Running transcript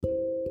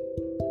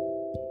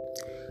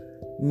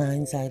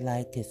Minds I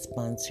Like is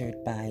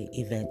sponsored by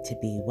Event to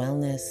Be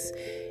Wellness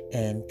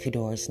and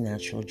Cador's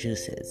Natural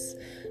Juices.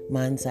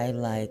 Minds I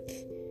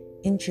Like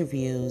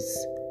interviews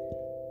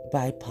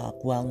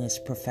BIPOC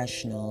wellness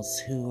professionals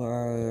who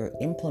are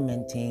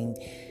implementing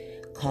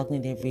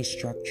cognitive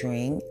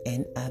restructuring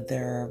and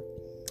other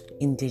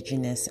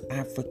indigenous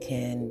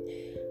African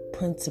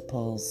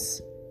principles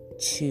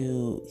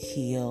to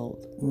heal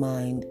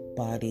mind,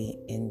 body,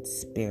 and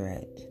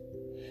spirit.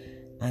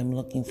 I'm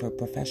looking for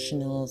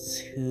professionals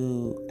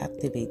who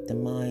activate the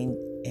mind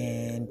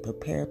and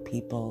prepare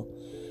people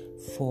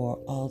for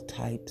all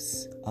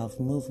types of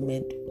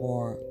movement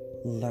or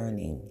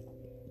learning.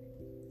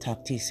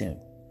 Talk to you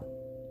soon.